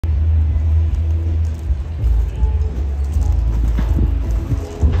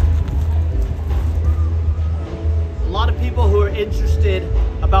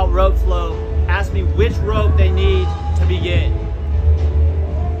Ropeflow ask me which rope they need to begin.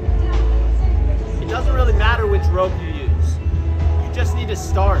 It doesn't really matter which rope you use. You just need to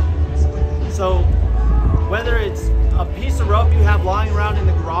start. So whether it's a piece of rope you have lying around in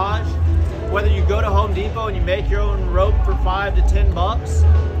the garage, whether you go to Home Depot and you make your own rope for $5 to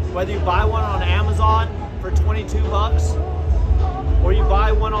 $10, whether you buy one on Amazon for 22 bucks, or you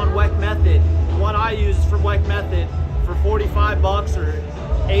buy one on Weck Method. The one I use is from Weck Method for 45 bucks or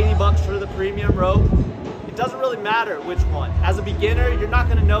 80 bucks for the premium rope. It doesn't really matter which one. As a beginner, you're not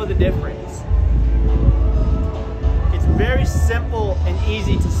gonna know the difference. It's very simple and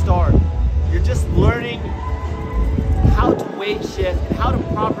easy to start. You're just learning how to weight shift and how to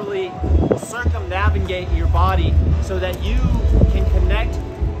properly circumnavigate your body so that you can connect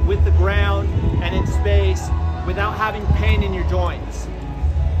with the ground and in space without having pain in your joints.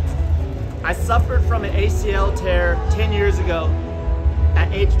 I suffered from an ACL tear 10 years ago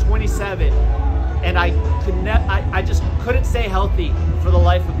at age 27, and I just couldn't stay healthy for the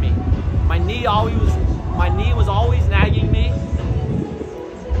life of me. My knee was always nagging me.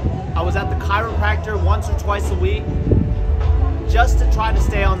 I was at the chiropractor once or twice a week just to try to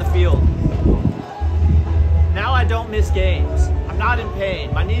stay on the field. Now I don't miss games. I'm not in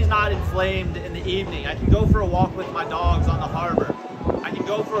pain. My knee's not inflamed in the evening. I can go for a walk with my dogs on the harbor. I can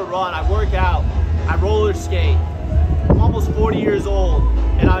go for a run. I work out. I roller skate. I'm almost 40 years old,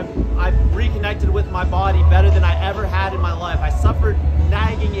 and I've reconnected with my body better than I ever had in my life. I suffered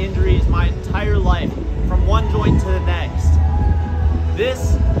nagging injuries my entire life, from one joint to the next.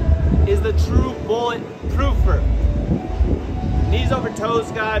 This is the true bulletproofer. Knees over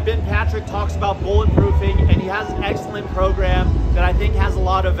toes guy, Ben Patrick, talks about bulletproofing, and he has an excellent program that I think has a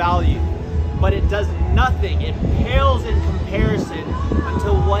lot of value. But it does nothing, it pales in comparison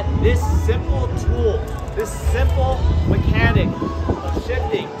until what this simple tool, this simple mechanic of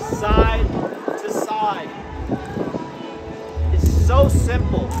shifting side to side is so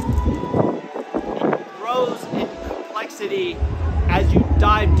simple. It grows in complexity as you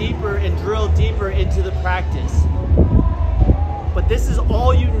dive deeper and drill deeper into the practice. But this is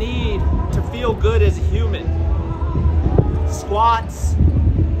all you need to feel good as a human. Squats,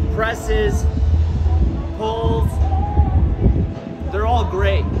 presses, pulls, they're all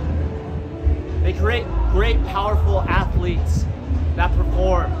great. They create great, powerful athletes that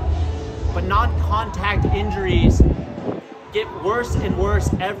perform. But non-contact injuries get worse and worse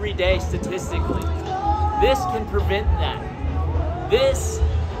every day statistically. This can prevent that. This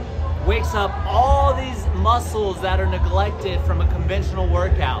wakes up all these muscles that are neglected from a conventional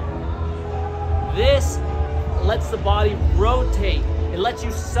workout. This lets the body rotate. It lets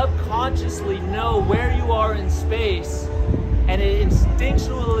you subconsciously know where you are in space, and it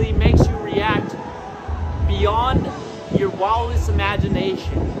instinctually makes you react beyond your wildest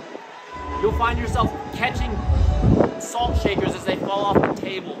imagination. You'll find yourself catching salt shakers as they fall off the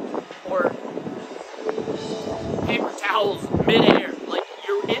table, or paper towels midair. Like,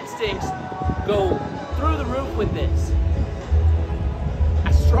 your instincts go through the roof with this.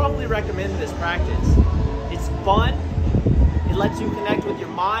 I strongly recommend this practice. It's fun. It lets you connect with your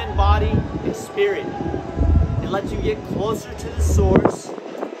mind, body, and spirit. It lets you get closer to the source.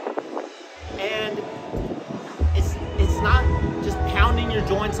 And it's not just pounding your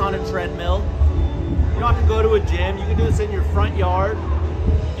joints on a treadmill. You don't have to go to a gym. You can do this in your front yard.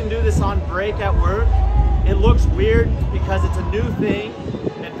 You can do this on break at work. It looks weird because it's a new thing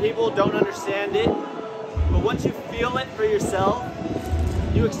and people don't understand it. But once you feel it for yourself,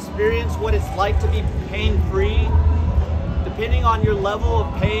 you experience what it's like to be pain-free. Depending on your level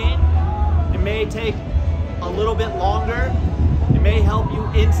of pain, it may take a little bit longer. It may help you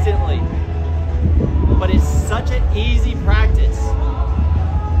instantly. But it's such an easy practice.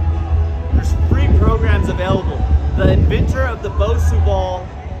 There's free programs available. The inventor of the Bosu ball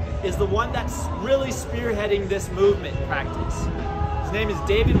is the one that's really spearheading this movement practice. His name is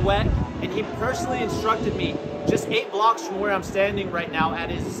David Weck, and he personally instructed me just 8 blocks from where I'm standing right now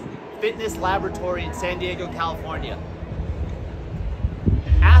at his fitness laboratory in San Diego, California.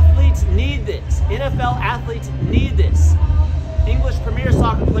 Athletes need this. NFL athletes need this. English Premier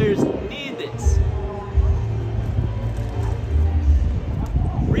Soccer players need this.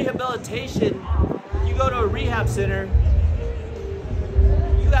 Rehabilitation, you go to a rehab center,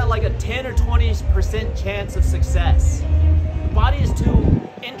 you got like a 10 or 20% chance of success. The body is too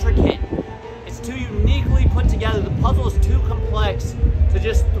intricate. It's too uniquely put together. The puzzle is too complex to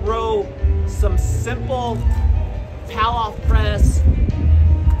just throw some simple pal-off press.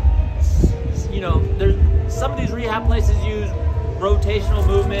 You know, some of these rehab places use rotational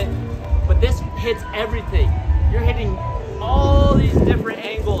movement, but this hits everything. You're hitting all these different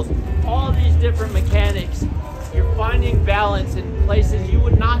angles, all these different mechanics. You're finding balance in places you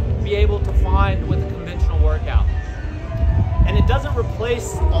would not be able to find with a conventional workout. And it doesn't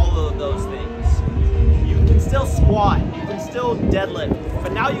replace all of those things. You can still squat, you can still deadlift,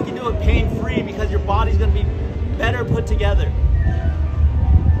 but now you can do it pain-free because your body's gonna be better put together.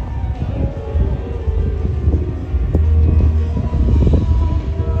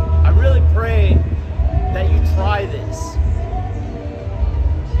 I really pray that you try this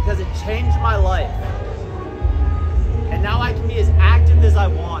because it changed my life. And now I can be as active as I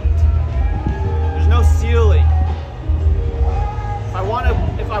want. There's no ceiling. If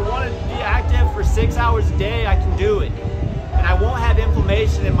I want to be active for 6 hours a day, I can do it. And I won't have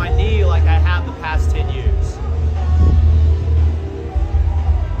inflammation in my knee like I have the past 10 years.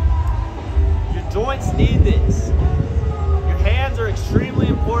 Your joints need this. Your hands are extremely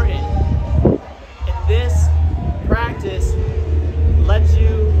important. And this practice lets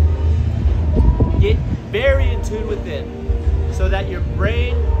you get very in tune with it so that your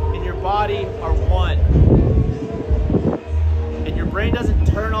brain and your body are one. And your brain doesn't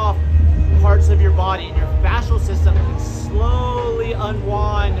turn off parts of your body, and your fascial system can slowly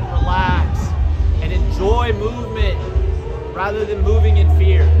unwind and relax and enjoy movement rather than moving in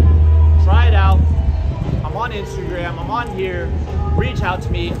fear. Try it out. I'm on Instagram, I'm on here. Reach out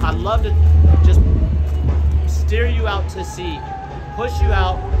to me. I'd love to just steer you out to sea, push you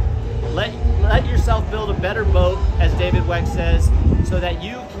out, let yourself build a better boat, as David Weck says, so that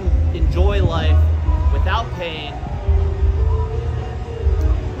you can enjoy life without pain.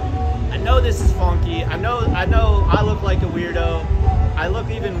 I know this is funky. I know I look like a weirdo. I look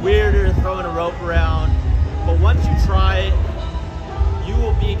even weirder throwing a rope around. But once you try it, you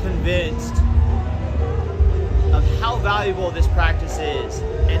will be convinced of how valuable this practice is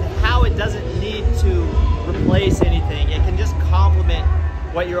and how it doesn't need to replace anything. It can just complement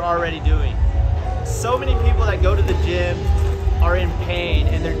what you're already doing. So many people that go to the gym are in pain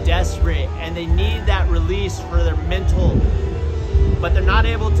and they're desperate and they need that release for their mental, but they're not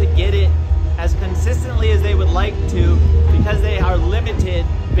able to get it as consistently as they would like to because they are limited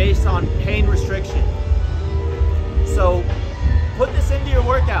based on pain restriction. So put this into your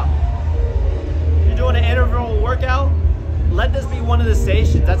workout. You're doing an interval workout, let this be one of the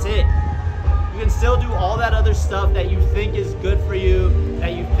stations, that's it. You can still do all that other stuff that you think is good for you,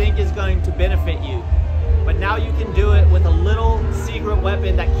 that you think is going to benefit you. But now you can do it with a little secret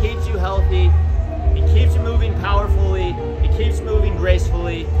weapon that keeps you healthy, it keeps you moving powerfully, it keeps moving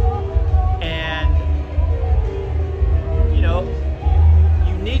gracefully, and you know,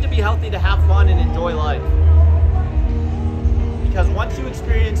 you need to be healthy to have fun and enjoy life. Because once you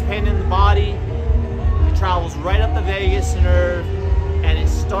experience pain in the body, it travels right up the vagus nerve and it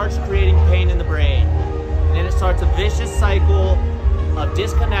starts creating pain in the brain. And then it starts a vicious cycle of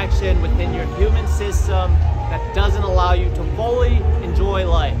disconnection within your human system that doesn't allow you to fully enjoy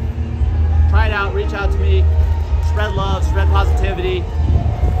life. Try it out, reach out to me, spread love, spread positivity.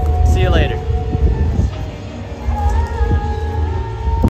 See you later.